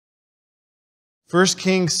1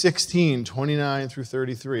 Kings 16, 29 through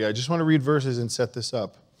 33. I just want to read verses and set this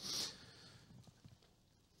up.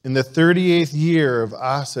 In the 38th year of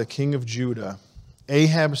Asa, king of Judah,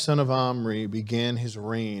 Ahab, son of Omri, began his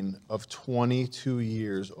reign of 22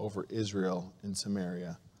 years over Israel in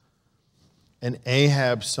Samaria. And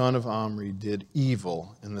Ahab, son of Omri, did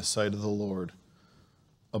evil in the sight of the Lord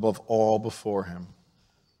above all before him.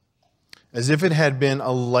 As if it had been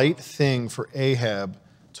a light thing for Ahab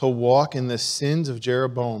to walk in the sins of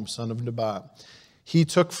Jeroboam, son of Nebat, he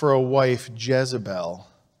took for a wife Jezebel,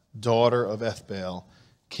 daughter of Ethbaal,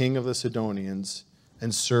 king of the Sidonians,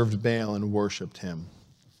 and served Baal and worshipped him.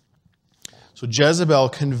 So Jezebel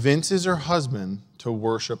convinces her husband to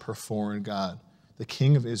worship her foreign god, the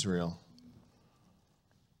king of Israel,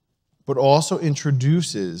 but also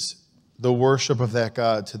introduces the worship of that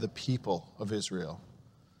god to the people of Israel.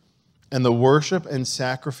 And the worship and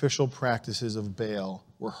sacrificial practices of Baal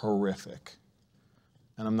were horrific.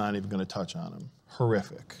 And I'm not even going to touch on them.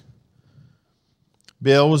 Horrific.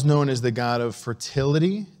 Baal was known as the god of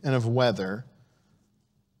fertility and of weather,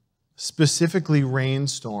 specifically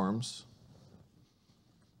rainstorms,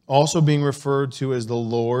 also being referred to as the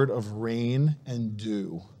Lord of rain and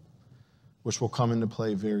dew, which will come into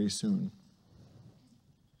play very soon.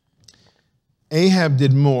 Ahab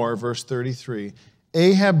did more, verse 33,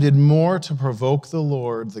 Ahab did more to provoke the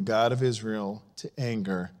Lord, the God of Israel, to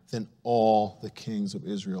anger than all the kings of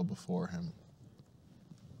Israel before him.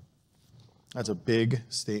 That's a big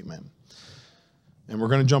statement. And we're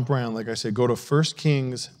going to jump around. Like I said, go to 1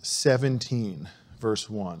 Kings 17, verse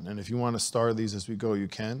 1. And if you want to star these as we go, you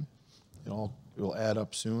can. It will add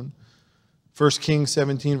up soon. 1 Kings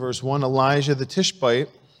 17, verse 1, Elijah the Tishbite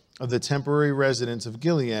of the temporary residence of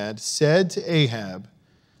Gilead said to Ahab,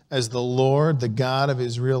 as the Lord, the God of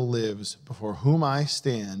Israel lives, before whom I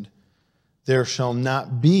stand, there shall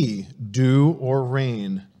not be dew or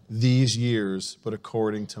rain these years, but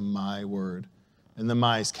according to my word. And the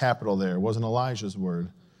my is capital there. It wasn't Elijah's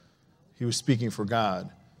word. He was speaking for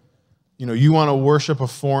God. You know, you want to worship a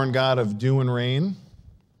foreign god of dew and rain,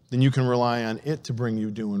 then you can rely on it to bring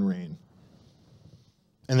you dew and rain.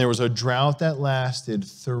 And there was a drought that lasted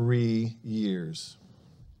 3 years.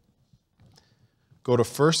 Go to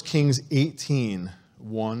 1 Kings 18,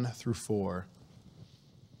 1 through 4.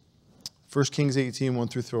 1 Kings 18, 1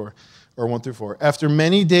 through 4. After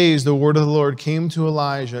many days, the word of the Lord came to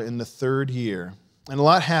Elijah in the 3rd year. And a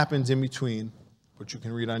lot happens in between, which you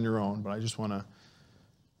can read on your own, but I just want to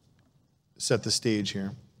set the stage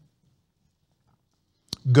here.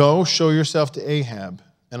 Go, show yourself to Ahab,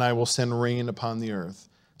 and I will send rain upon the earth.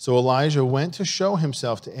 So Elijah went to show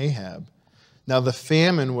himself to Ahab. Now the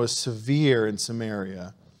famine was severe in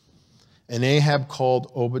Samaria, and Ahab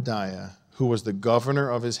called Obadiah, who was the governor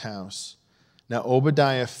of his house. Now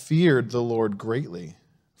Obadiah feared the Lord greatly,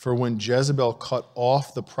 for when Jezebel cut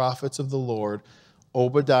off the prophets of the Lord,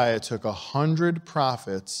 Obadiah took 100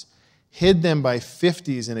 prophets, hid them by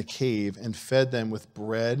 50s in a cave, and fed them with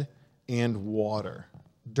bread and water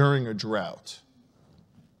during a drought.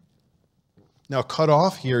 Now, cut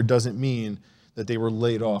off here doesn't mean that they were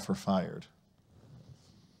laid off or fired.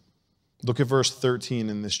 Look at verse 13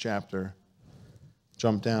 in this chapter.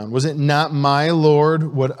 Jump down. Was it not my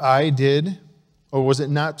Lord what I did? Or was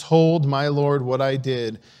it not told my Lord what I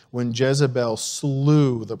did when Jezebel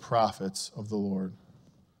slew the prophets of the Lord?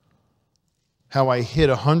 How I hid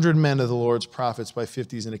 100 men of the Lord's prophets by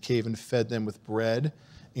 50s in a cave and fed them with bread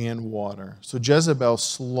and water. So Jezebel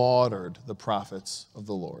slaughtered the prophets of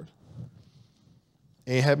the Lord.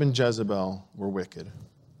 Ahab and Jezebel were wicked.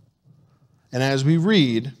 And as we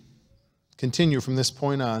read, continue from this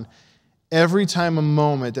point on, every time a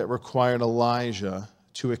moment that required Elijah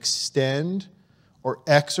to extend or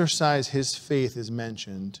exercise his faith is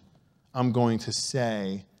mentioned, I'm going to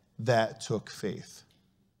say that took faith.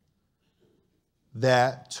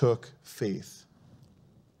 That took faith.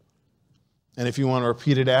 And if you want to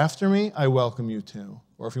repeat it after me, I welcome you to.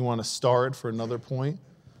 Or if you want to star it for another point,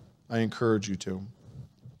 I encourage you to.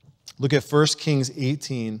 Look at 1 Kings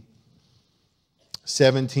 18,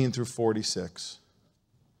 17 through 46.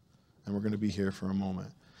 And we're going to be here for a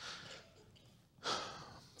moment.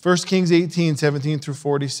 1 Kings 18, 17 through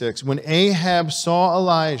 46. When Ahab saw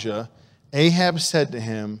Elijah, Ahab said to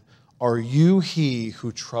him, "Are you he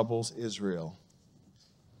who troubles Israel?"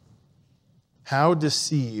 How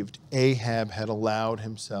deceived Ahab had allowed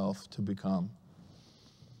himself to become.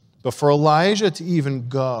 But for Elijah to even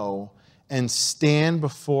go and stand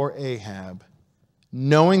before Ahab,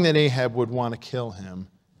 knowing that Ahab would want to kill him,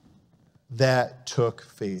 that took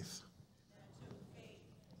faith.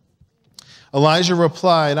 Elijah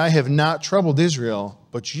replied, "I have not troubled Israel,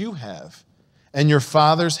 but you have, and your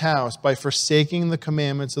father's house by forsaking the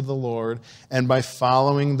commandments of the Lord and by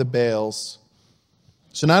following the Baals.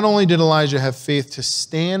 So not only did Elijah have faith to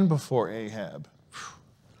stand before Ahab,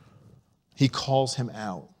 he calls him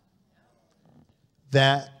out.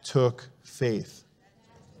 That took faith.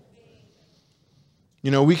 You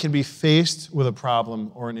know, we can be faced with a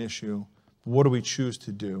problem or an issue. But what do we choose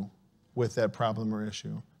to do with that problem or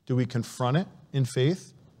issue? Do we confront it in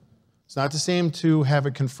faith? It's not the same to have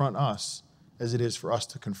it confront us as it is for us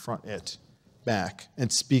to confront it back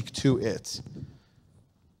and speak to it.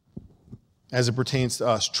 As it pertains to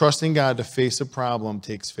us, trusting God to face a problem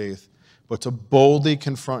takes faith, but to boldly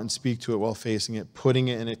confront and speak to it while facing it, putting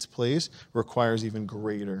it in its place, requires even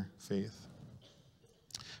greater faith.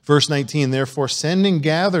 Verse 19, therefore send and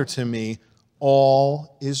gather to me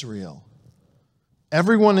all Israel.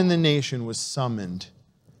 Everyone in the nation was summoned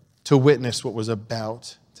to witness what was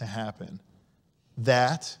about to happen.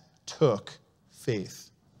 That took faith.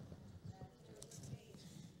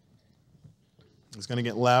 It's going to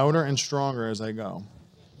get louder and stronger as I go.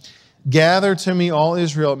 Gather to me all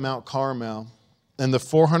Israel at Mount Carmel, and the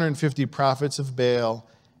 450 prophets of Baal,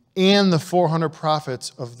 and the 400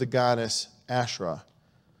 prophets of the goddess Asherah,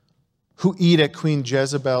 who eat at Queen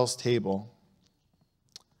Jezebel's table.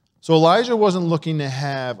 So Elijah wasn't looking to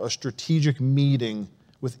have a strategic meeting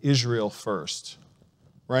with Israel first,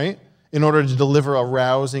 right? In order to deliver a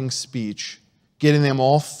rousing speech, getting them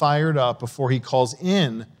all fired up before he calls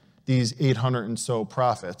in these 800 and so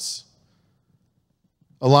prophets.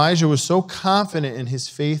 Elijah was so confident in his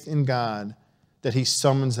faith in God that he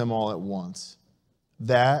summons them all at once.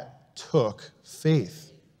 That took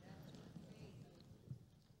faith.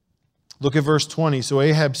 Look at verse 20. So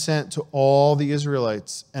Ahab sent to all the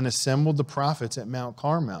Israelites and assembled the prophets at Mount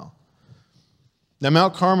Carmel. Now,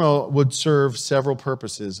 Mount Carmel would serve several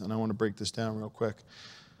purposes, and I want to break this down real quick.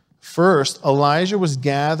 First, Elijah was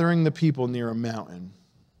gathering the people near a mountain,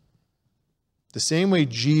 the same way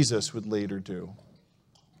Jesus would later do.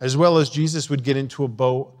 As well as Jesus would get into a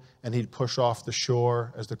boat and he'd push off the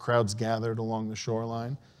shore as the crowds gathered along the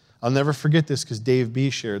shoreline. I'll never forget this because Dave B.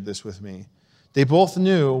 shared this with me. They both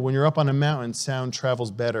knew when you're up on a mountain, sound travels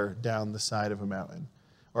better down the side of a mountain.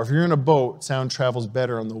 Or if you're in a boat, sound travels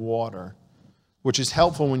better on the water, which is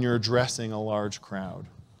helpful when you're addressing a large crowd.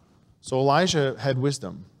 So Elijah had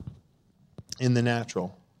wisdom in the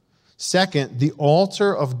natural. Second, the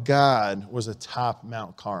altar of God was atop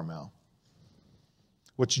Mount Carmel,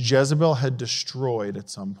 which Jezebel had destroyed at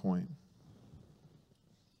some point.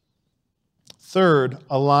 Third,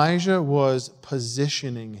 Elijah was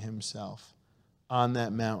positioning himself on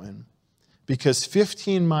that mountain because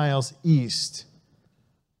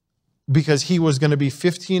he was going to be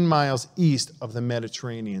 15 miles east of the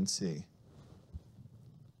Mediterranean Sea.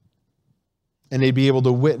 And they'd be able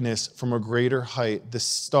to witness from a greater height the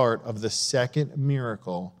start of the second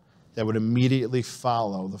miracle that would immediately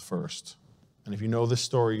follow the first. And if you know this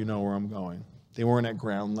story, you know where I'm going. They weren't at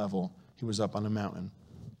ground level. He was up on a mountain.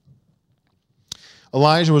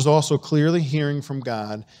 Elijah was also clearly hearing from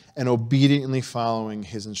God and obediently following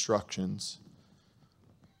his instructions.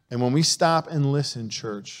 And when we stop and listen,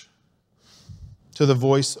 church, to the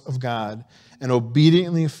voice of God and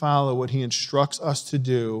obediently follow what he instructs us to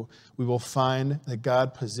do, we will find that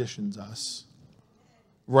God positions us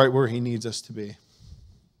right where he needs us to be,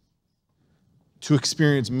 to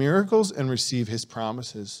experience miracles and receive his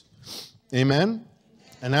promises. Amen?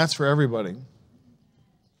 And that's for everybody.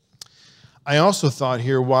 I also thought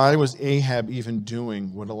here, why was Ahab even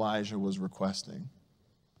doing what Elijah was requesting?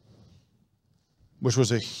 Which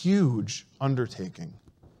was a huge undertaking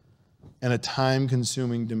and a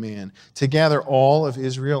time-consuming demand. To gather all of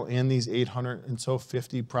Israel and these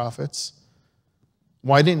 850 prophets,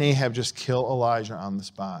 why didn't Ahab just kill Elijah on the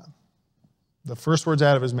spot? The first words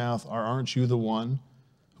out of his mouth are, aren't you the one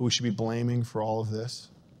who we should be blaming for all of this?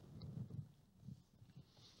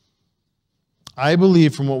 I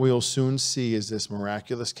believe from what we will soon see as this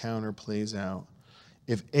miraculous counter plays out,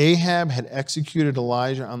 if Ahab had executed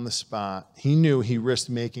Elijah on the spot, he knew he risked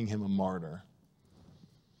making him a martyr.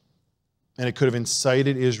 And it could have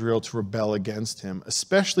incited Israel to rebel against him,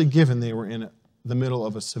 especially given they were in the middle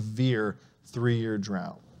of a severe 3-year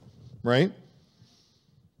drought, right?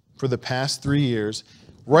 For the past 3 years,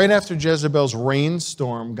 right after Jezebel's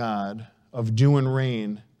rainstorm god of dew and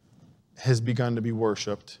rain has begun to be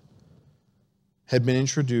worshipped, had been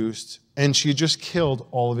introduced, and she had just killed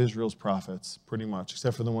all of Israel's prophets, pretty much,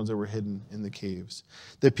 except for the ones that were hidden in the caves.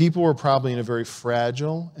 The people were probably in a very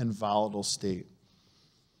fragile and volatile state.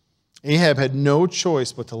 Ahab had no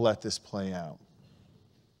choice but to let this play out.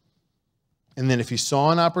 And then if he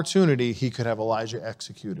saw an opportunity, he could have Elijah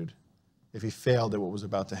executed if he failed at what was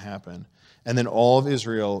about to happen. And then all of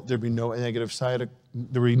Israel, there'd be no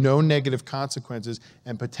negative consequences,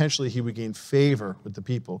 and potentially he would gain favor with the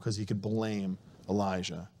people because he could blame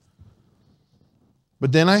Elijah.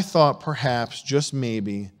 But then I thought perhaps, just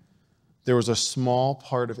maybe, there was a small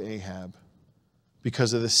part of Ahab,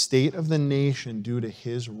 because of the state of the nation due to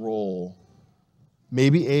his role.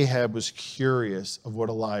 Maybe Ahab was curious of what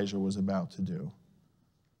Elijah was about to do.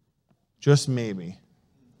 Just maybe.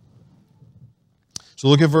 So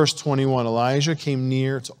look at verse 21. Elijah came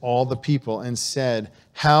near to all the people and said,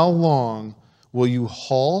 "How long will you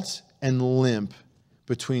halt and limp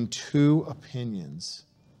between two opinions?"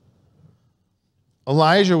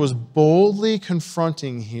 Elijah was boldly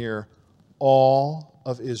confronting here all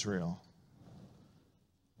of Israel,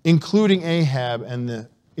 including Ahab and the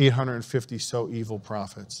 850 so evil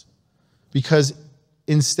prophets. Because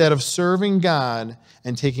instead of serving God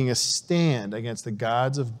and taking a stand against the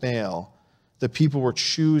gods of Baal, the people were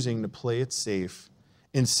choosing to play it safe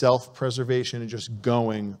in self-preservation and just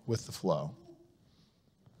going with the flow.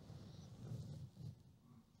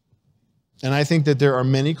 And I think that there are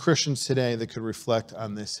many Christians today that could reflect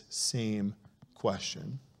on this same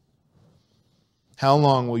question. How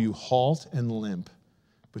long will you halt and limp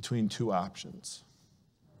between two options?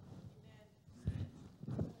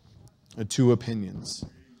 Or two opinions.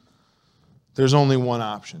 There's only one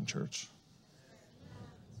option, church.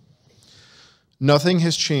 Nothing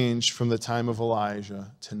has changed from the time of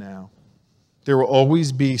Elijah to now. There will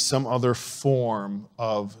always be some other form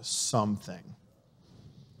of something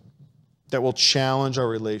that will challenge our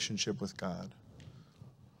relationship with God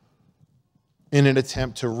in an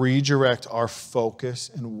attempt to redirect our focus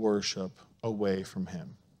and worship away from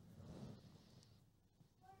Him.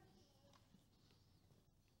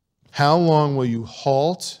 How long will you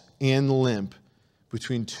halt and limp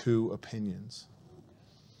between two opinions?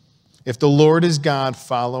 If the Lord is God,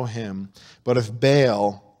 follow Him. But if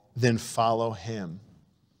Baal, then follow him.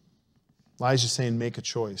 Elijah's saying, make a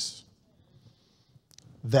choice.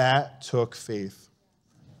 That took faith.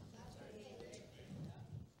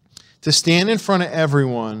 To stand in front of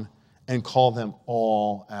everyone and call them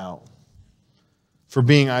all out for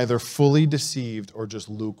being either fully deceived or just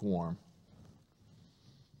lukewarm.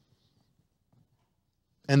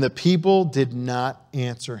 And the people did not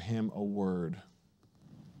answer him a word.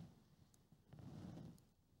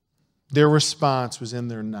 Their response was in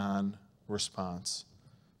their non-response.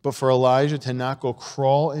 But for Elijah to not go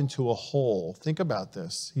crawl into a hole, think about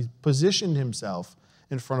this. He positioned himself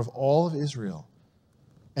in front of all of Israel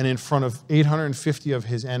and in front of 850 of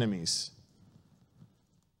his enemies.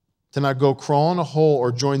 To not go crawl in a hole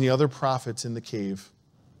or join the other prophets in the cave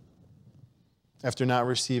after not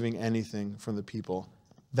receiving anything from the people.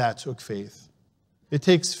 That took faith. It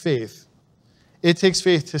takes faith. It takes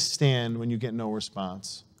faith to stand when you get no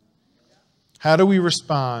response. How do we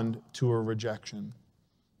respond to a rejection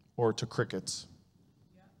or to crickets?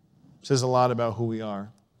 It says a lot about who we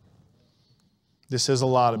are. This says a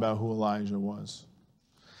lot about who Elijah was.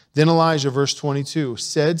 Then Elijah, verse 22,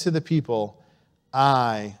 said to the people,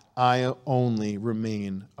 I only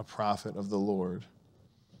remain a prophet of the Lord.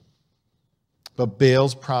 But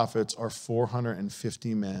Baal's prophets are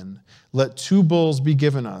 450 men. Let 2 bulls be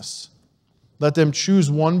given us. Let them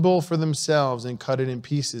choose 1 bull for themselves and cut it in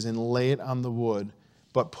pieces and lay it on the wood,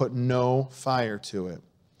 but put no fire to it.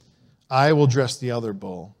 I will dress the other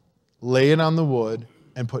bull, lay it on the wood,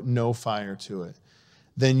 and put no fire to it.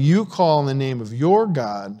 Then you call in the name of your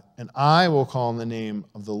God, and I will call in the name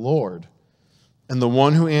of the Lord. And the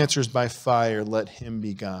one who answers by fire, let him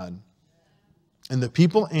be God. And the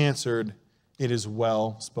people answered, it is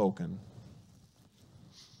well spoken.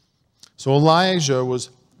 So Elijah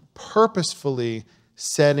was purposefully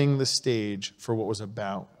setting the stage for what was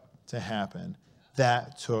about to happen.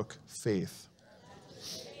 That took faith.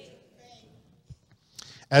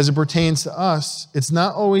 As it pertains to us, it's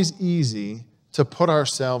not always easy to put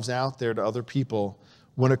ourselves out there to other people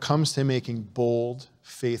when it comes to making bold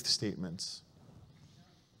faith statements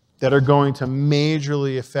that are going to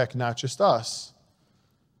majorly affect not just us,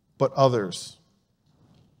 but others.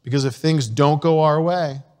 Because if things don't go our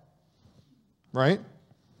way, right?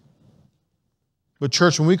 But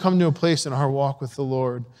church, when we come to a place in our walk with the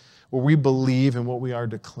Lord where we believe in what we are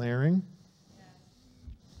declaring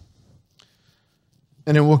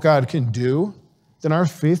and in what God can do, then our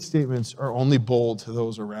faith statements are only bold to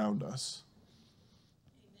those around us.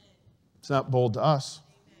 It's not bold to us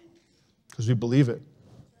because we believe it.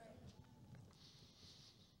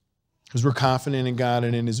 Because we're confident in God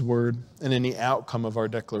and in His Word and in the outcome of our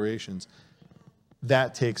declarations.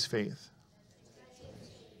 That takes faith.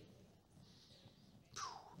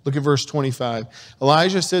 Look at verse 25.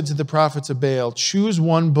 Elijah said to the prophets of Baal, choose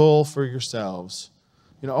one bull for yourselves.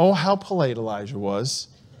 Oh, how polite Elijah was.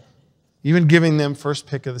 Even giving them first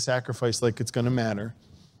pick of the sacrifice like it's going to matter.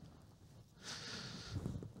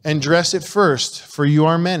 And dress it first, for you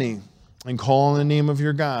are many, and call on the name of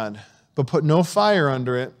your God. But put no fire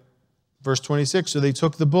under it. Verse 26, so they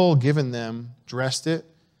took the bull given them, dressed it,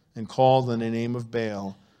 and called on the name of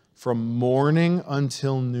Baal from morning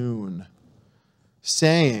until noon,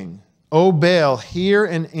 saying, O Baal, hear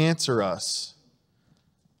and answer us.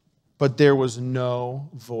 But there was no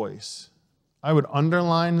voice. I would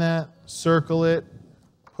underline that, circle it,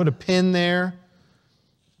 put a pin there.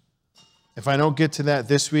 If I don't get to that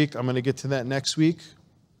this week, I'm going to get to that next week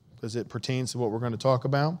because it pertains to what we're going to talk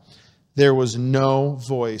about. There was no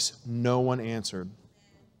voice. No one answered.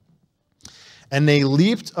 And they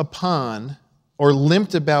leaped upon or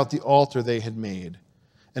limped about the altar they had made.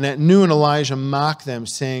 And at noon Elijah mocked them,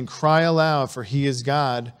 saying, cry aloud, for he is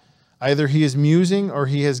God. Either he is musing, or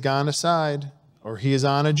he has gone aside, or he is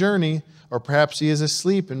on a journey, or perhaps he is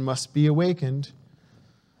asleep and must be awakened.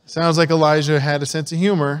 Sounds like Elijah had a sense of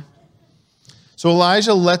humor. So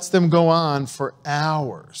Elijah lets them go on for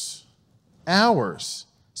hours. Hours.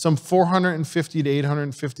 Some 450 to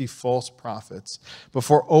 850 false prophets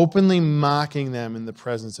before openly mocking them in the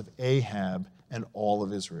presence of Ahab and all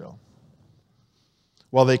of Israel,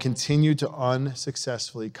 while they continued to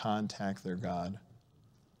unsuccessfully contact their God.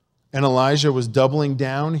 And Elijah was doubling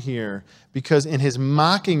down here because in his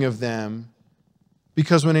mocking of them,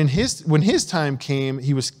 because when his time came,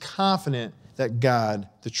 he was confident that God,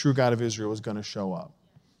 the true God of Israel, was going to show up.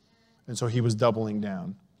 And so he was doubling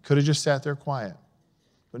down. Could have just sat there quiet.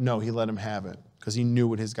 But no, he let him have it because he knew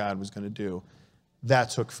what his God was going to do.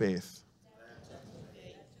 That took faith.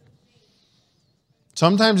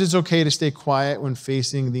 Sometimes it's okay to stay quiet when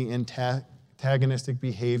facing the antagonistic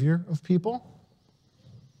behavior of people.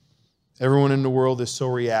 Everyone in the world is so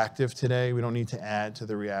reactive today. We don't need to add to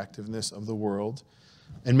the reactiveness of the world.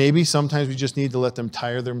 And maybe sometimes we just need to let them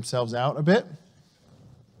tire themselves out a bit,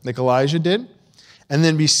 like Elijah did, and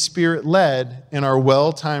then be Spirit-led in our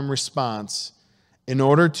well-timed response in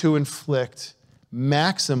order to inflict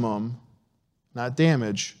maximum, not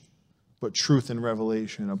damage, but truth and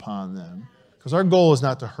revelation upon them. Because our goal is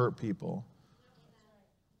not to hurt people.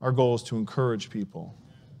 Our goal is to encourage people.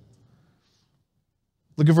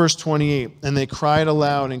 Look at verse 28. And they cried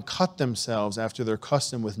aloud and cut themselves after their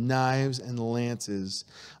custom with knives and lances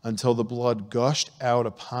until the blood gushed out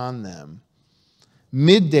upon them.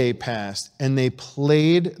 Midday passed, and they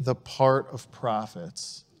played the part of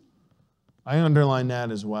prophets. I underline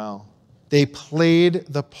that as well. They played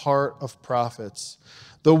the part of prophets.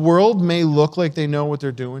 The world may look like they know what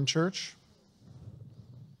they're doing, church,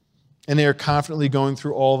 and they are confidently going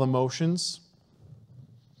through all the motions.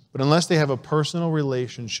 But unless they have a personal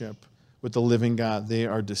relationship with the living God, they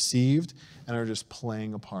are deceived and are just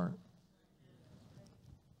playing a part.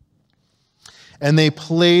 And they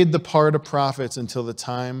played the part of prophets until the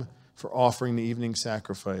time for offering the evening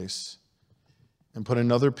sacrifice. And put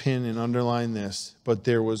another pin and underline this, but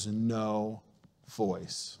there was no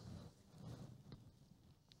voice.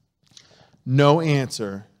 No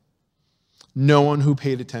answer. No one who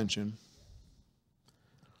paid attention.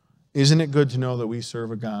 Isn't it good to know that we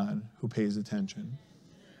serve a God who pays attention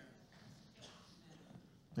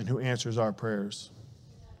and who answers our prayers?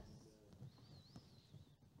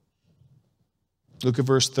 Look at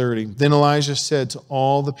verse 30. Then Elijah said to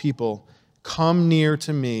all the people, come near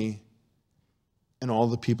to me. And all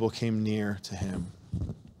the people came near to him.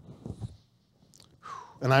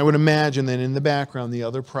 And I would imagine that in the background, the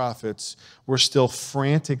other prophets were still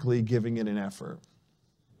frantically giving it an effort,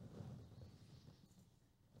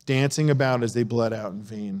 dancing about as they bled out in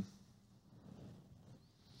vain.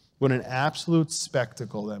 What an absolute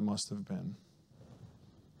spectacle that must have been.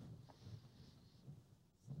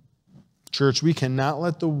 Church, we cannot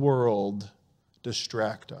let the world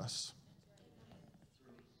distract us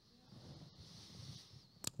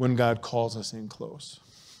when God calls us in close,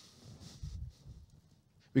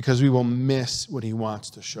 because we will miss what he wants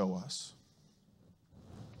to show us.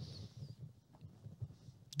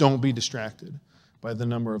 Don't be distracted by the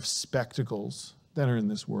number of spectacles that are in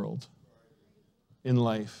this world, in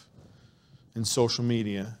life, in social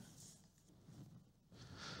media.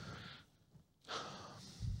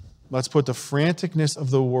 Let's put the franticness of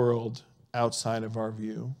the world outside of our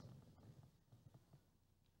view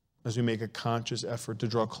as we make a conscious effort to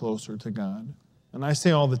draw closer to God. And I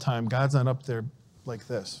say all the time, God's not up there like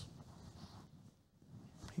this.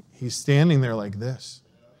 He's standing there like this.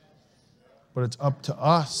 But it's up to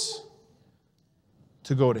us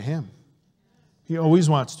to go to him. He always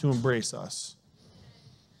wants to embrace us.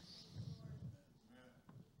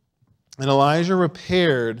 And Elijah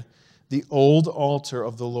repaired the old altar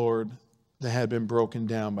of the Lord that had been broken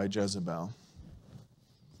down by Jezebel.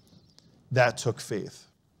 That took faith.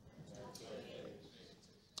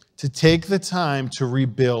 To take the time to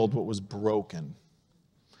rebuild what was broken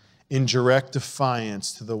in direct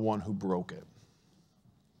defiance to the one who broke it.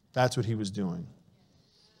 That's what he was doing.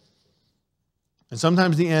 And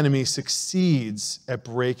sometimes the enemy succeeds at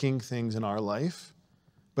breaking things in our life,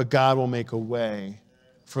 but God will make a way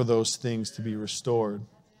for those things to be restored.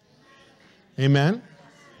 Amen?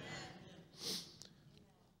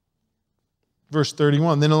 Verse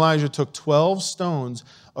 31, then Elijah took 12 stones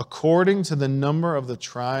according to the number of the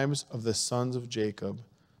tribes of the sons of Jacob,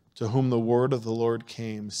 to whom the word of the Lord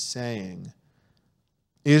came, saying,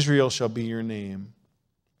 Israel shall be your name.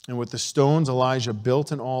 And with the stones Elijah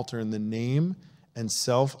built an altar in the name and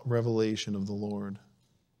self-revelation of the Lord.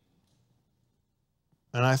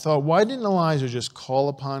 And I thought, why didn't Elijah just call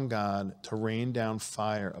upon God to rain down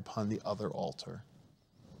fire upon the other altar?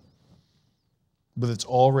 With its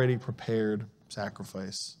already prepared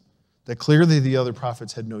sacrifice that clearly the other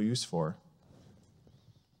prophets had no use for.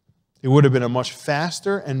 It would have been a much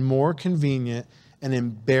faster and more convenient and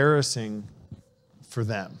embarrassing for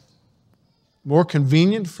them. More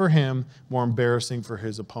convenient for him, more embarrassing for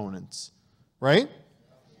his opponents. Right?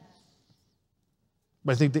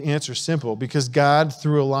 But I think the answer is simple, because God,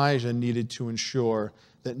 through Elijah, needed to ensure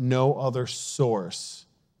that no other source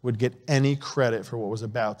would get any credit for what was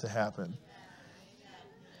about to happen.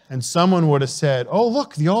 And someone would have said, oh,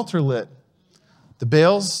 look, the altar lit. The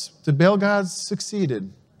Baal gods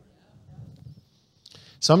succeeded.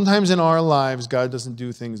 Sometimes in our lives, God doesn't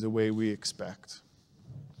do things the way we expect.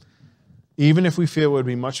 Even if we feel it would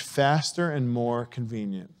be much faster and more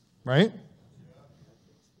convenient. Right?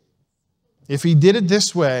 If he did it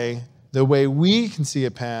this way, the way we can see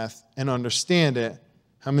a path and understand it,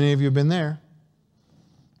 how many of you have been there?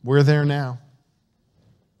 We're there now.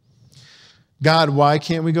 God, why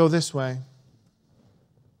can't we go this way?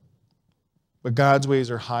 But God's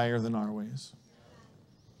ways are higher than our ways.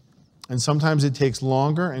 And sometimes it takes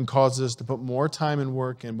longer and causes us to put more time and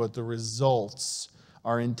work in, but the results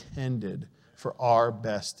are intended for our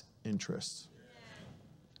best interests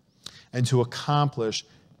and to accomplish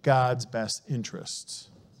God's best interests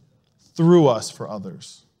through us for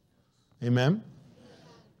others. Amen?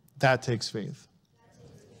 That takes faith.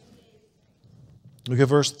 Look at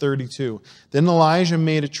verse 32. Then Elijah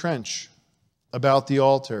made a trench about the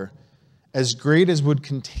altar as great as would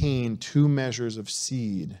contain 2 measures of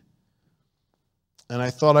seed. And I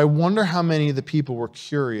thought, I wonder how many of the people were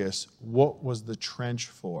curious, what was the trench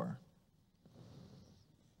for?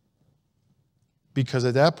 Because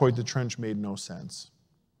at that point, the trench made no sense.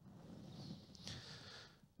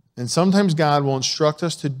 And sometimes God will instruct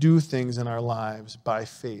us to do things in our lives by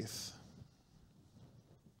faith.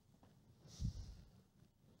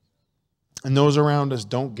 And those around us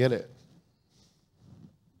don't get it.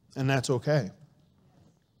 And that's okay.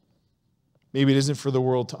 Maybe it isn't for the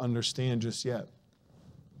world to understand just yet.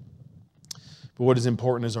 But what is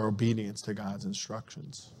important is our obedience to God's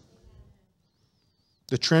instructions.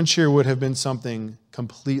 The trench here would have been something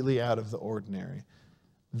completely out of the ordinary.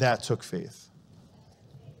 That took faith.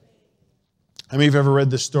 How many of you have ever read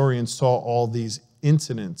this story and saw all these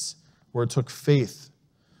incidents where it took faith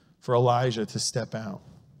for Elijah to step out?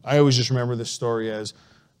 I always just remember this story as,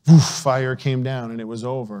 woof, fire came down and it was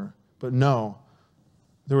over. But no,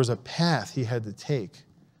 there was a path he had to take.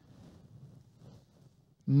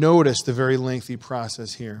 Notice the very lengthy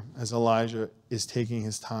process here as Elijah is taking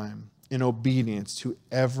his time in obedience to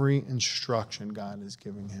every instruction God is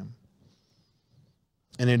giving him.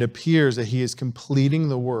 And it appears that he is completing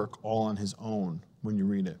the work all on his own when you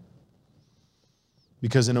read it.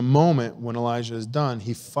 Because in a moment when Elijah is done,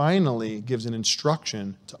 he finally gives an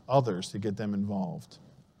instruction to others to get them involved.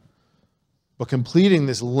 But completing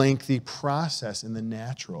this lengthy process in the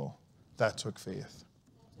natural, that took faith.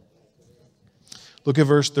 Look at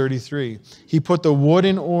verse 33. He put the wood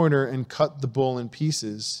in order and cut the bull in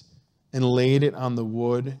pieces and laid it on the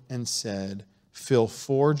wood and said, fill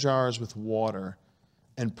 4 jars with water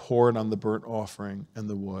and pour it on the burnt offering and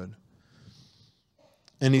the wood.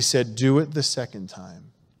 And he said, do it the second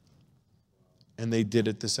time. And they did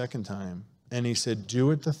it the second time. And he said,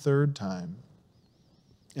 do it the third time.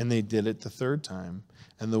 And they did it the third time.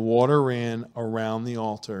 And the water ran around the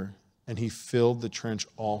altar, and he filled the trench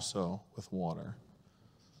also with water.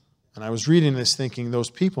 And I was reading this thinking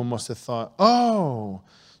those people must have thought, oh,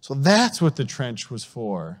 so that's what the trench was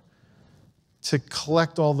for. To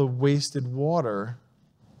collect all the wasted water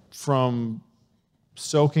from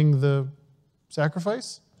soaking the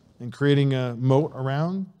sacrifice and creating a moat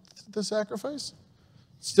around the sacrifice?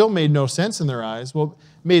 Still made no sense in their eyes. Well,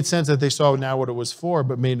 it made sense that they saw now what it was for,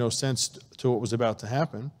 but made no sense to what was about to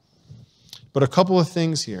happen. But a couple of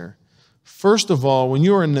things here. First of all, when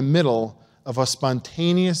you are in the middle of a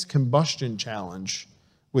spontaneous combustion challenge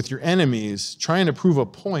with your enemies, trying to prove a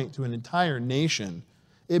point to an entire nation,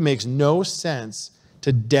 it makes no sense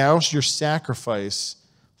to douse your sacrifice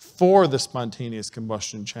for the spontaneous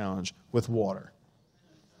combustion challenge with water.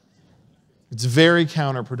 It's very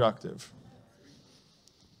counterproductive.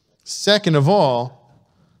 Second of all,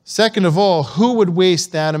 who would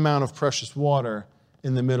waste that amount of precious water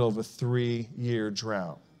in the middle of a 3-year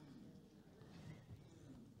drought?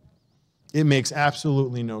 It makes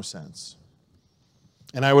absolutely no sense.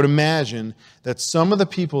 And I would imagine that some of the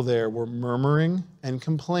people there were murmuring and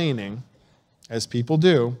complaining, as people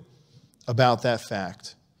do, about that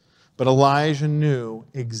fact. But Elijah knew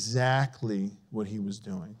exactly what he was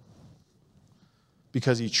doing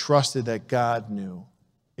because he trusted that God knew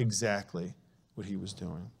exactly what he was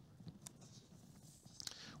doing.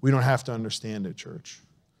 We don't have to understand it, church.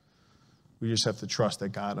 We just have to trust that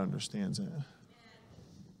God understands it.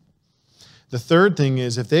 The third thing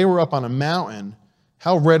is, if they were up on a mountain,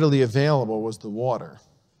 how readily available was the water?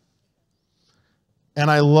 And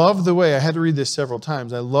I love the way, I had to read this several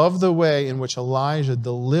times, I love the way in which Elijah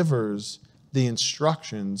delivers the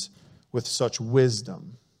instructions with such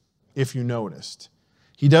wisdom, if you noticed.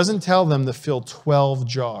 He doesn't tell them to fill 12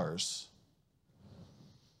 jars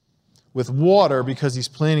with water because he's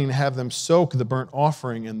planning to have them soak the burnt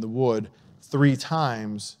offering in the wood 3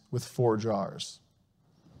 times with 4 jars.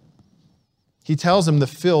 He tells them to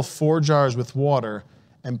fill 4 jars with water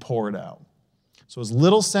and pour it out. So as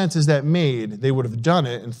little sense as that made, they would have done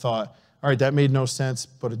it and thought, all right, that made no sense,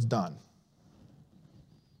 but it's done.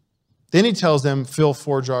 Then he tells them, fill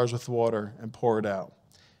 4 jars with water and pour it out,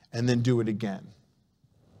 and then do it again.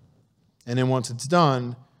 And then once it's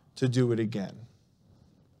done, to do it again.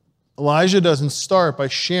 Elijah doesn't start by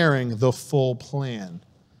sharing the full plan.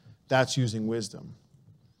 That's using wisdom.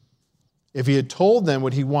 If he had told them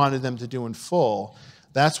what he wanted them to do in full,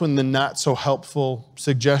 that's when the not so helpful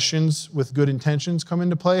suggestions with good intentions come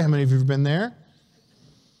into play. How many of you have been there?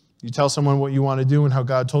 You tell someone what you want to do and how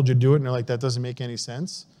God told you to do it, and they're like, that doesn't make any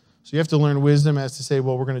sense. So you have to learn wisdom as to say,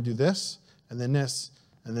 well, we're going to do this, and then this,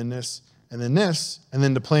 and then this, and then this, and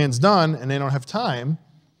then the plan's done, and they don't have time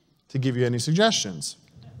to give you any suggestions.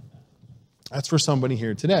 That's for somebody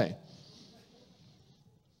here today.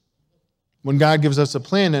 When God gives us a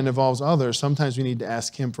plan that involves others, sometimes we need to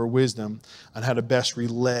ask him for wisdom on how to best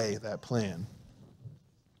relay that plan.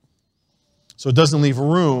 So it doesn't leave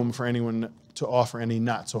room for anyone to offer any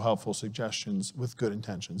not so helpful suggestions with good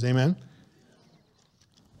intentions. Amen?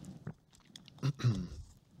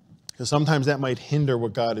 Because sometimes that might hinder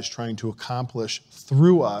what God is trying to accomplish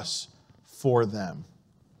through us for them.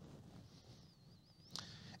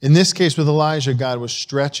 In this case with Elijah, God was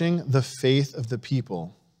stretching the faith of the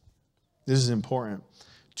people. This is important,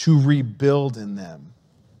 to rebuild in them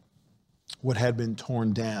what had been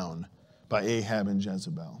torn down by Ahab and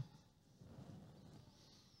Jezebel.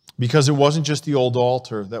 Because it wasn't just the old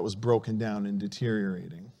altar that was broken down and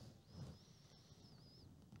deteriorating.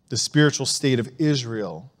 The spiritual state of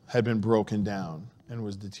Israel had been broken down and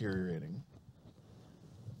was deteriorating.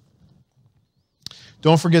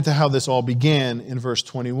 Don't forget how this all began in verse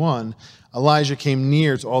 21. Elijah came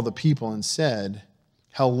near to all the people and said,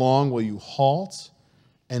 how long will you halt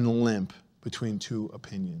and limp between 2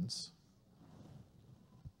 opinions?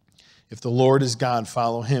 If the Lord is God,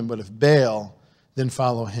 follow him. But if Baal, then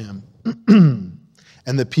follow him.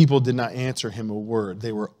 And the people did not answer him a word.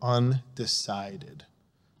 They were undecided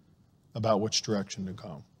about which direction to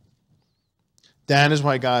go. That is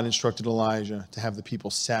why God instructed Elijah to have the people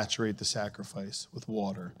saturate the sacrifice with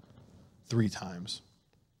water 3 times,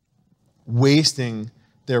 wasting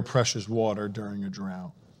their precious water during a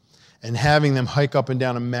drought, and having them hike up and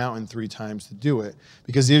down a mountain 3 times to do it,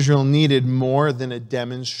 because Israel needed more than a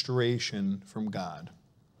demonstration from God.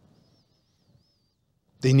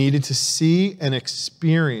 They needed to see and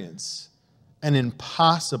experience an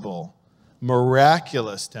impossible,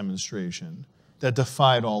 miraculous demonstration that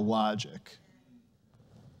defied all logic,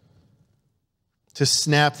 to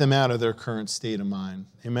snap them out of their current state of mind.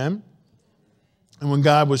 Amen? And when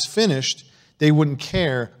God was finished, they wouldn't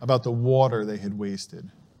care about the water they had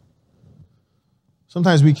wasted.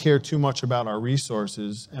 Sometimes we care too much about our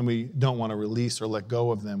resources and we don't want to release or let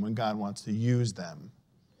go of them when God wants to use them.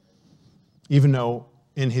 Even though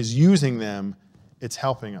in his using them, it's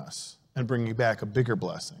helping us and bringing back a bigger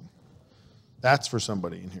blessing. That's for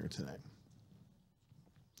somebody in here today.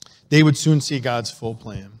 they would soon see God's full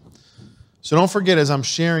plan. So don't forget, as I'm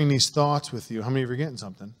sharing these thoughts with you, how many of you are getting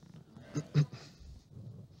something?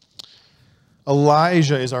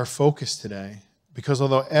 Elijah is our focus today, because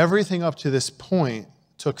although everything up to this point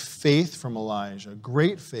took faith from Elijah,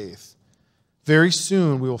 great faith, very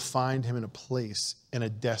soon we will find him in a place, in a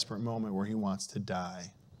desperate moment where he wants to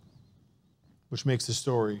die, which makes the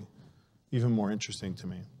story even more interesting to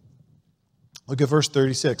me. Look at verse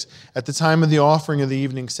 36. At the time of the offering of the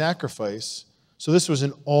evening sacrifice, so this was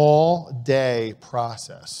an all-day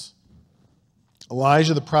process,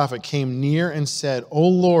 Elijah the prophet came near and said, O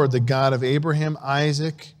Lord, the God of Abraham,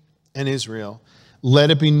 Isaac, and Israel,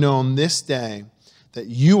 let it be known this day that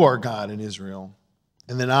you are God in Israel,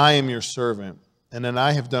 and that I am your servant, and that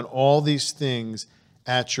I have done all these things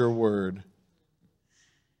at your word.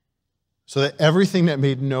 So that everything that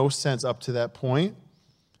made no sense up to that point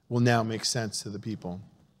will now make sense to the people.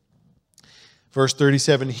 Verse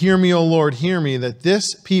 37, hear me, O Lord, hear me, that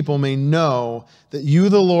this people may know that you,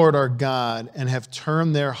 the Lord, are God, and have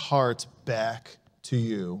turned their hearts back to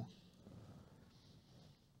you.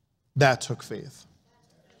 That took faith.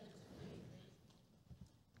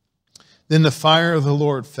 Then the fire of the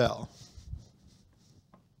Lord fell.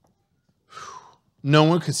 No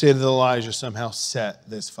one could say that Elijah somehow set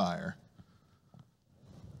this fire,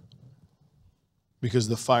 because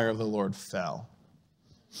the fire of the Lord fell.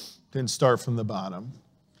 Didn't start from the bottom.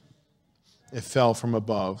 It fell from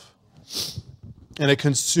above. And it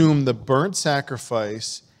consumed the burnt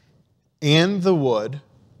sacrifice and the wood,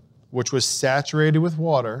 which was saturated with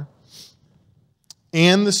water,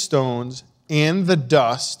 and the stones and the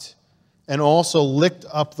dust, and also licked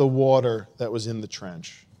up the water that was in the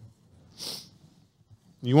trench.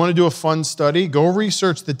 You want to do a fun study? Go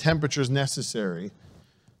research the temperatures necessary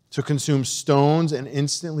to consume stones and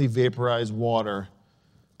instantly vaporize water,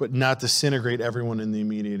 but not disintegrate everyone in the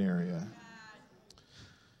immediate area.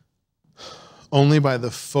 Only by the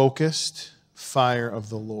focused fire of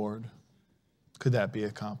the Lord could that be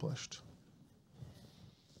accomplished.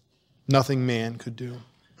 Nothing man could do.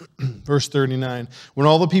 Verse 39, when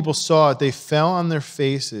all the people saw it, they fell on their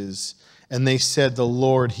faces, and they said, the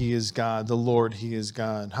Lord, He is God. The Lord, He is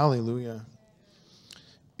God. Hallelujah.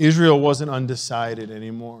 Israel wasn't undecided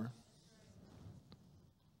anymore.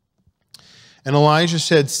 And Elijah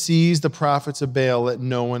said, seize the prophets of Baal, let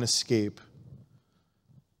no one escape.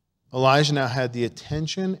 Elijah now had the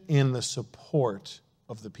attention and the support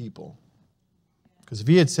of the people. Because if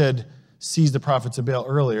he had said, seize the prophets of Baal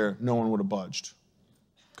earlier, no one would have budged,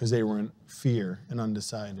 because they were in fear and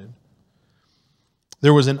undecided.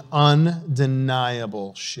 There was an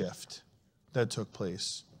undeniable shift that took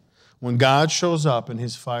place. When God shows up and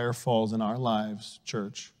His fire falls in our lives,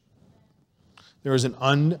 church, there is an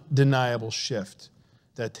undeniable shift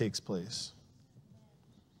that takes place.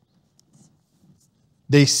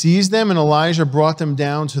 They seized them, and Elijah brought them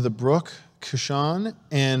down to the brook Kishon,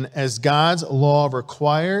 and as God's law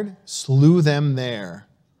required, slew them there.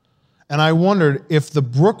 And I wondered if the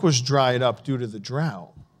brook was dried up due to the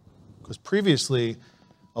drought, because previously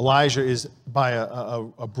Elijah is by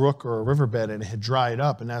a brook or a riverbed, and it had dried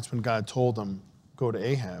up, and that's when God told him, go to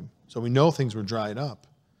Ahab. So we know things were dried up.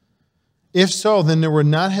 If so, then there would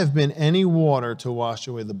not have been any water to wash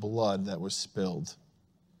away the blood that was spilled.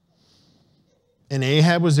 And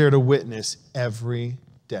Ahab was there to witness every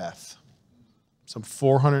death. Some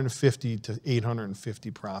 450 to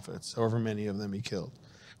 850 prophets, however many of them he killed.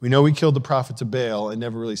 We know he killed the prophets of Baal, and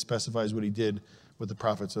never really specifies what he did with the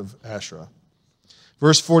prophets of Asherah.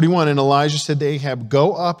 Verse 41, and Elijah said to Ahab,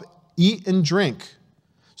 go up, eat and drink.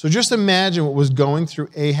 So just imagine what was going through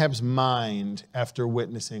Ahab's mind after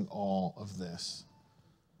witnessing all of this.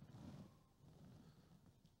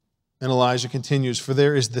 And Elijah continues, for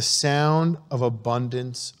there is the sound of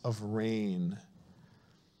abundance of rain.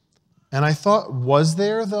 And I thought, was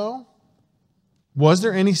there though? Was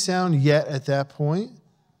there any sound yet at that point?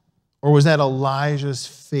 Or was that Elijah's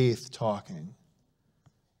faith talking?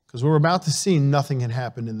 Because we're about to see nothing had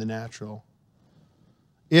happened in the natural.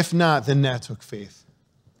 If not, then that took faith.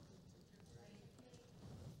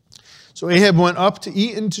 So Ahab went up to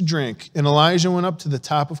eat and to drink, and Elijah went up to the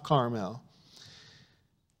top of Carmel,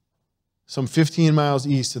 some 15 miles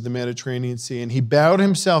east of the Mediterranean Sea, and he bowed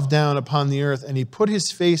himself down upon the earth, and he put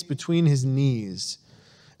his face between his knees,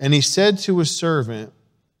 and he said to his servant,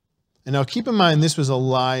 and now keep in mind this was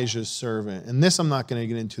Elijah's servant, and this I'm not going to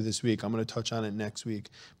get into this week. I'm going to touch on it next week,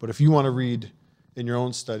 but if you want to read in your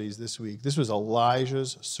own studies this week, this was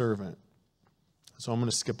Elijah's servant. So I'm going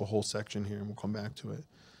to skip a whole section here, and we'll come back to it.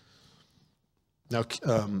 Now,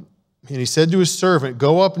 And he said to his servant,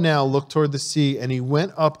 go up now, look toward the sea. And he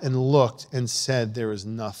went up and looked and said, there is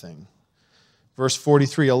nothing. Verse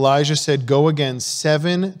 43, Elijah said, go again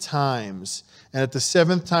 7 times. And at the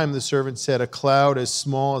 7th time, the servant said, a cloud as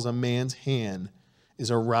small as a man's hand is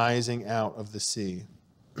arising out of the sea.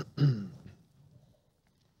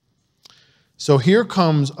 So here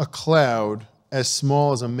comes a cloud as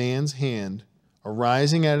small as a man's hand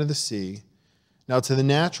arising out of the sea. Now, to the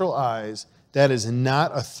natural eyes, that is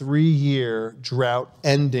not a 3-year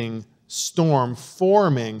drought-ending storm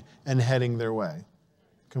forming and heading their way.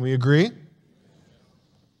 Can we agree?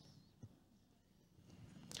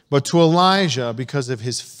 But to Elijah, because of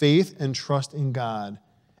his faith and trust in God,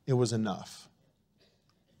 it was enough.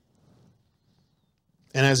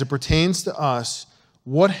 And as it pertains to us,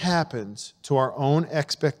 what happens to our own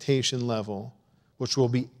expectation level, which will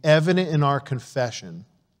be evident in our confession?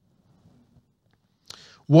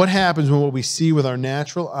 What happens when what we see with our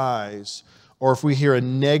natural eyes, or if we hear a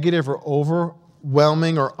negative or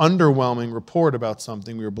overwhelming or underwhelming report about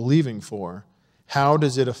something we are believing for, how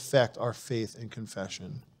does it affect our faith and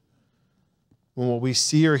confession? When what we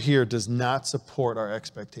see or hear does not support our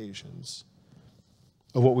expectations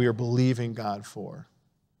of what we are believing God for.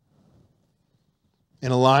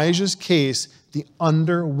 In Elijah's case, the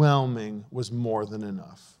underwhelming was more than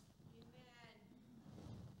enough.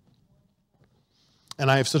 And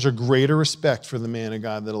I have such a greater respect for the man of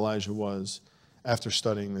God that Elijah was after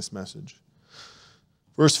studying this message.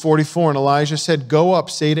 Verse 44, and Elijah said, go up,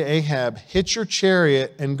 say to Ahab, hitch your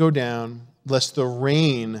chariot and go down, lest the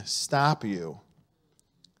rain stop you.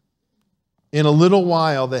 In a little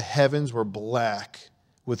while, the heavens were black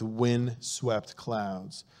with wind-swept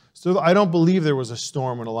clouds. So I don't believe there was a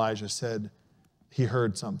storm when Elijah said he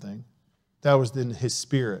heard something. That was in his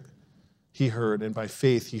spirit. He heard, and by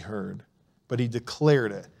faith he heard. But he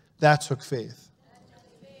declared it. That took faith.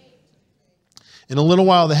 In a little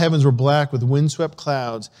while, the heavens were black with windswept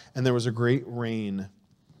clouds, and there was a great rain.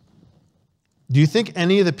 Do you think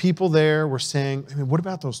any of the people there were saying, I mean, what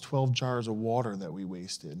about those 12 jars of water that we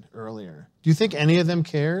wasted earlier? Do you think any of them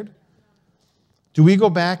cared? Do we go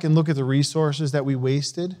back and look at the resources that we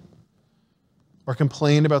wasted? Or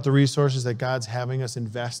complain about the resources that God's having us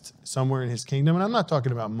invest somewhere in his kingdom? And I'm not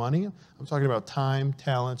talking about money. I'm talking about time,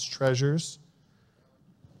 talents, treasures.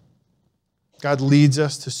 God leads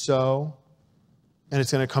us to sow, and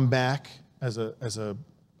it's going to come back as a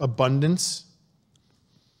abundance.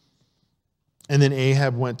 And then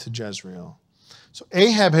Ahab went to Jezreel. So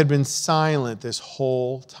Ahab had been silent this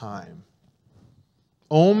whole time,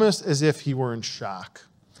 almost as if he were in shock.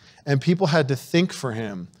 And people had to think for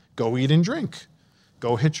him, go eat and drink.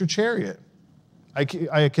 Go hitch your chariot. I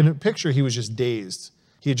can picture he was just dazed.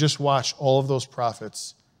 He had just watched all of those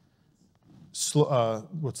prophets.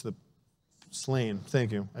 Slain.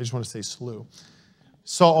 Thank you. I just want to say slew.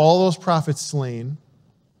 Saw all those prophets slain.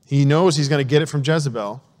 He knows he's going to get it from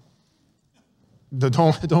Jezebel.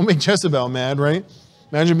 Don't make Jezebel mad, right?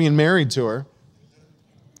 Imagine being married to her.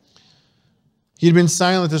 He'd been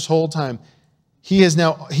silent this whole time. He has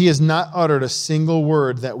not uttered a single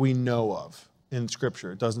word that we know of in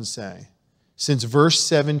Scripture. It doesn't say. Since verse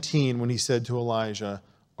 17, when he said to Elijah,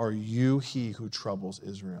 are you he who troubles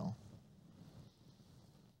Israel?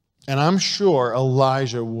 And I'm sure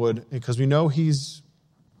Elijah would, because we know he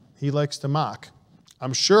likes to mock.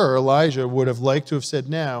 I'm sure Elijah would have liked to have said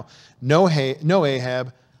now, no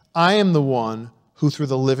Ahab, I am the one who through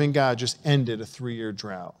the living God just ended a 3-year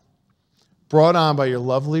drought, brought on by your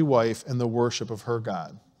lovely wife and the worship of her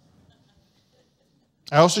God.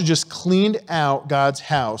 I also just cleaned out God's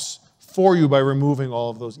house for you by removing all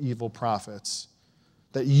of those evil prophets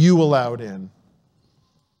that you allowed in.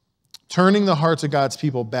 Turning the hearts of God's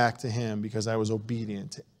people back to him because I was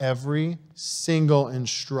obedient to every single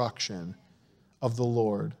instruction of the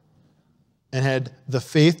Lord and had the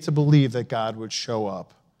faith to believe that God would show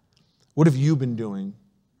up. What have you been doing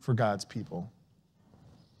for God's people?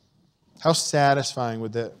 How satisfying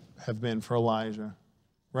would that have been for Elijah,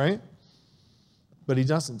 right? But he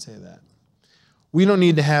doesn't say that. We don't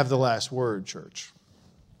need to have the last word, church.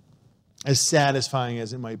 As satisfying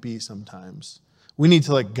as it might be sometimes. We need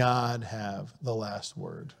to let God have the last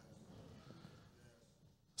word.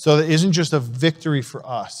 So that isn't just a victory for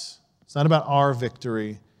us. It's not about our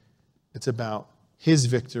victory. It's about his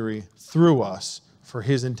victory through us for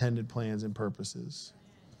his intended plans and purposes.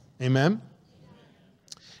 Amen?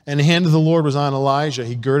 And the hand of the Lord was on Elijah.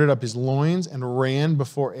 He girded up his loins and ran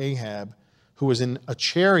before Ahab, who was in a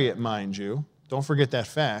chariot, mind you. Don't forget that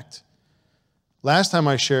fact. Last time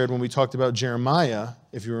I shared, when we talked about Jeremiah,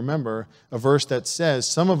 if you remember, a verse that says,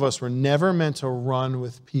 some of us were never meant to run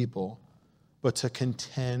with people, but to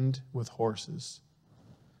contend with horses.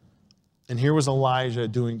 And here was Elijah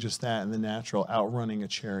doing just that in the natural, outrunning a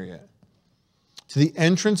chariot. To the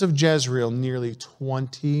entrance of Jezreel, nearly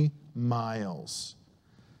 20 miles.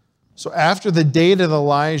 So after the day that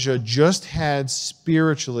Elijah just had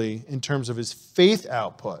spiritually, in terms of his faith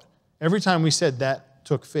output, every time we said that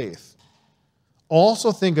took faith,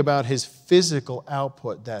 also think about his physical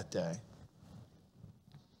output that day.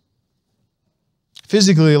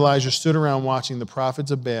 Physically, Elijah stood around watching the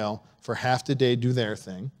prophets of Baal for half the day do their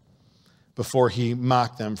thing before he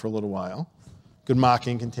mocked them for a little while. Good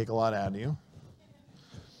mocking can take a lot out of you.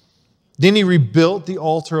 Then he rebuilt the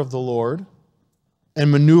altar of the Lord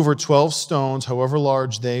and maneuvered 12 stones, however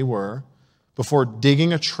large they were, before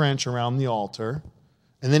digging a trench around the altar.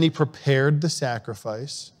 And then he prepared the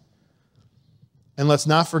sacrifice. And let's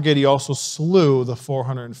not forget, he also slew the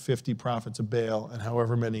 450 prophets of Baal and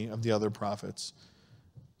however many of the other prophets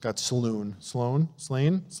got slain.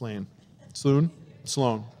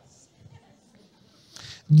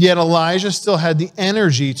 Yet Elijah still had the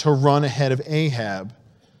energy to run ahead of Ahab,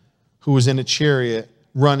 who was in a chariot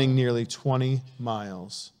running nearly 20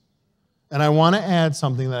 miles. And I want to add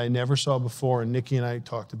something that I never saw before, and Nikki and I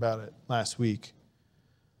talked about it last week.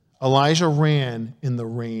 Elijah ran in the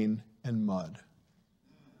rain and mud.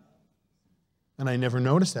 And I never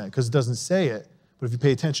noticed that because it doesn't say it. But if you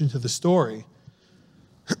pay attention to the story,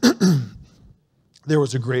 there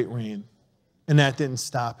was a great rain. And that didn't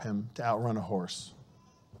stop him to outrun a horse.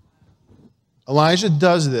 Elijah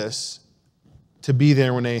does this to be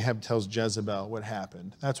there when Ahab tells Jezebel what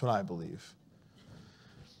happened. That's what I believe.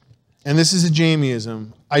 And this is a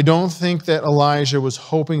Jamieism. I don't think that Elijah was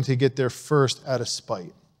hoping to get there first out of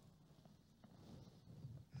spite.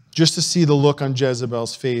 Just to see the look on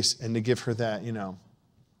Jezebel's face and to give her that,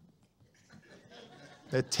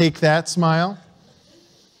 that take that smile.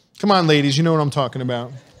 Come on, ladies, you know what I'm talking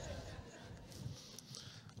about.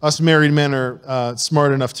 Us married men are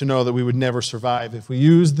smart enough to know that we would never survive if we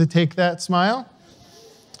used the take that smile.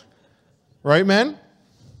 Right, men?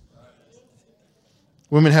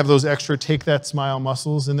 Women have those extra take that smile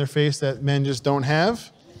muscles in their face that men just don't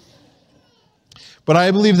have. But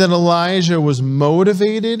I believe that Elijah was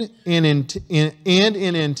motivated and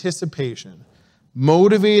in anticipation.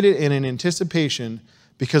 Motivated and in anticipation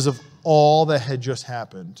because of all that had just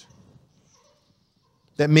happened.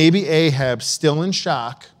 That maybe Ahab, still in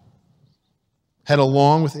shock, had,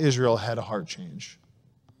 along with Israel, had a heart change.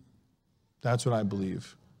 That's what I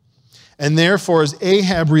believe. And therefore, as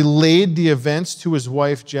Ahab relayed the events to his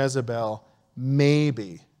wife Jezebel,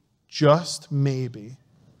 maybe, just maybe,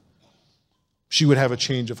 she would have a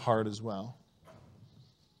change of heart as well.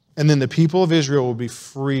 And then the people of Israel will be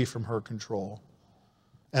free from her control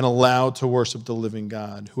and allowed to worship the living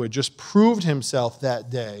God, who had just proved himself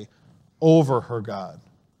that day over her God.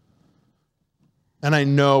 And I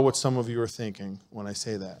know what some of you are thinking when I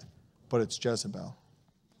say that, but it's Jezebel.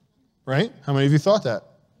 Right? How many of you thought that?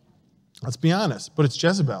 Let's be honest, but it's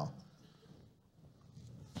Jezebel.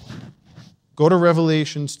 Go to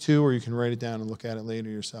Revelations 2, or you can write it down and look at it later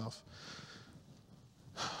yourself.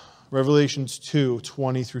 Revelations 2,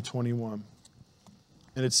 20 through 21.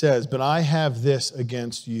 And it says, "But I have this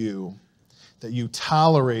against you, that you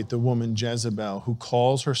tolerate the woman Jezebel, who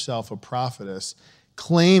calls herself a prophetess,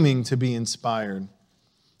 claiming to be inspired,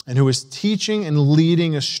 and who is teaching and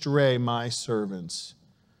leading astray my servants."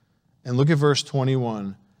 And look at verse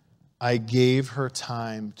 21. "I gave her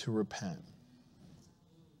time to repent."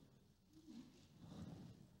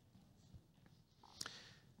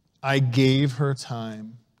 I gave her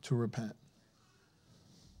time to repent.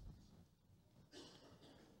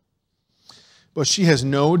 But she has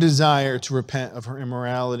no desire to repent of her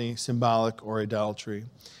immorality, symbolic, or idolatry,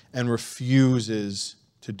 and refuses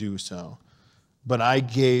to do so. But I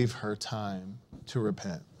gave her time to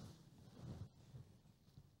repent.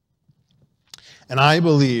 And I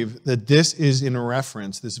believe that this is in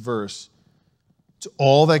reference, this verse, to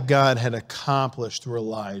all that God had accomplished through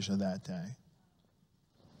Elijah that day,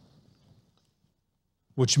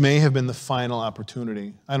 which may have been the final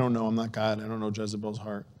opportunity. I don't know. I'm not God. I don't know Jezebel's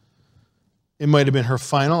heart. It might have been her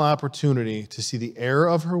final opportunity to see the error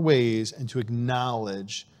of her ways and to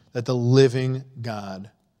acknowledge that the living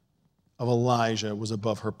God of Elijah was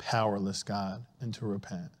above her powerless God, and to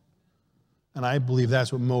repent. And I believe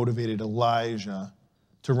that's what motivated Elijah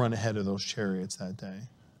to run ahead of those chariots that day.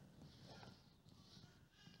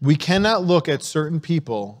 We cannot look at certain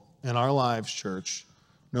people in our lives, church,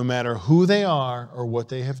 no matter who they are or what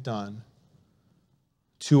they have done,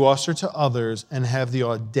 to us or to others, and have the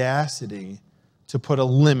audacity to put a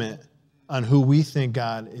limit on who we think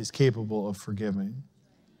God is capable of forgiving.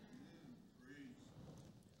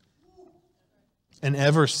 and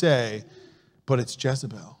ever say, but it's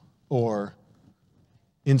Jezebel, or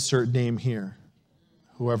insert name here,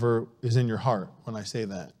 whoever is in your heart when I say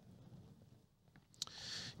that.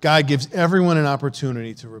 God gives everyone an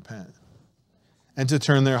opportunity to repent and to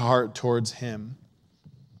turn their heart towards him.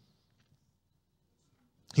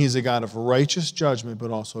 He's a God of righteous judgment, but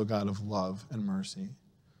also a God of love and mercy.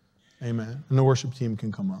 Amen. And the worship team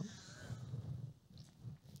can come up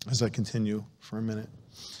as I continue for a minute.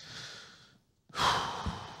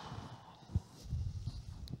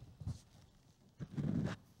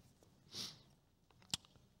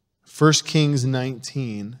 1 Kings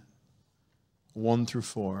 19, 1 through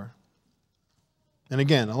 4. And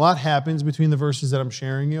again, a lot happens between the verses that I'm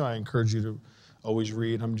sharing you. I encourage you to always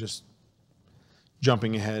read. I'm just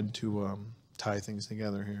jumping ahead to tie things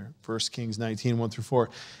together here. 1 Kings 19, 1 through 4.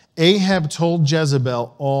 Ahab told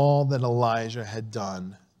Jezebel all that Elijah had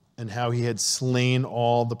done and how he had slain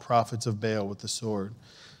all the prophets of Baal with the sword.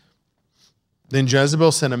 Then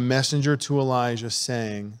Jezebel sent a messenger to Elijah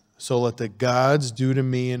saying, so let the gods do to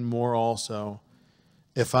me and more also,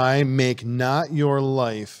 if I make not your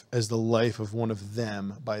life as the life of one of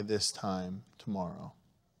them by this time tomorrow.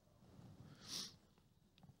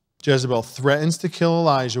 Jezebel threatens to kill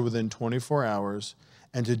Elijah within 24 hours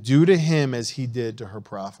and to do to him as he did to her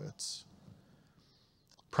prophets.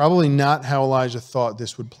 Probably not how Elijah thought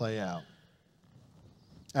this would play out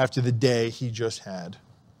after the day he just had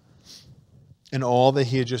and all that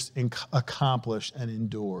he had just accomplished and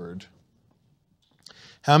endured.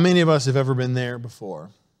 How many of us have ever been there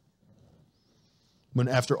before? When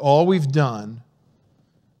after all we've done,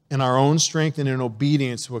 in our own strength and in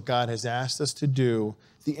obedience to what God has asked us to do,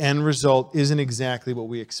 the end result isn't exactly what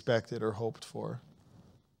we expected or hoped for.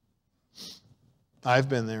 I've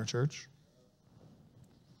been there, church.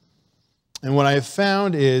 And what I have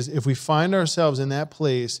found is if we find ourselves in that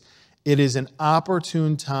place, it is an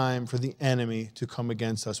opportune time for the enemy to come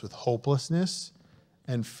against us with hopelessness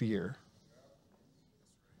and fear.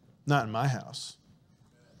 Not in my house.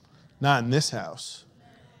 Not in this house.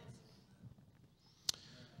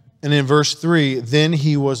 And in verse 3, then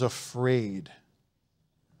he was afraid.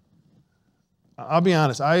 I'll be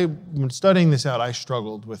honest, when studying this out, I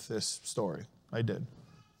struggled with this story. I did.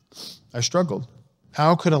 I struggled.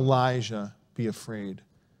 How could Elijah be afraid?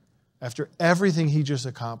 After everything he just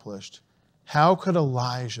accomplished, how could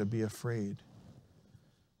Elijah be afraid?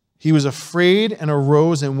 He was afraid and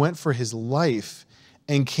arose and went for his life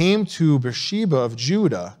and came to Beersheba of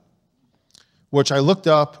Judah, which I looked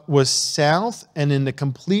up was south and in the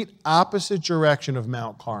complete opposite direction of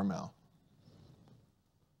Mount Carmel,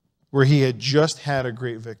 where he had just had a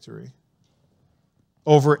great victory.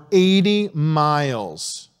 Over 80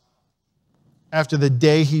 miles after the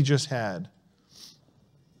day he just had.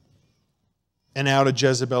 And out of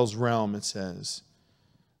Jezebel's realm, it says.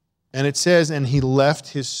 And it says, and he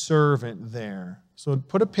left his servant there. So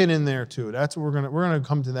put a pin in there too. That's what we're going to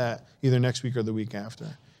come to that either next week or the week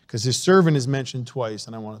after. Because his servant is mentioned twice,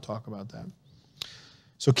 and I want to talk about that.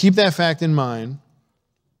 So keep that fact in mind.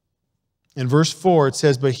 In verse 4, it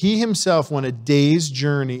says, but he himself went a day's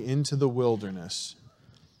journey into the wilderness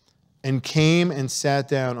and came and sat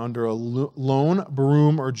down under a lone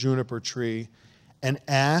broom or juniper tree and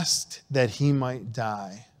asked that he might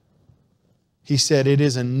die. He said, it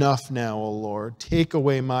is enough now, O Lord. Take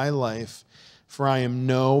away my life, for I am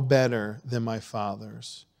no better than my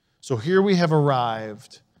fathers. So here we have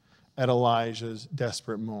arrived at Elijah's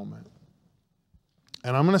desperate moment.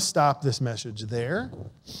 And I'm going to stop this message there.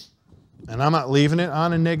 And I'm not leaving it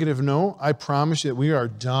on a negative note. I promise you that we are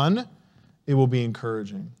done. It will be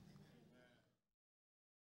encouraging.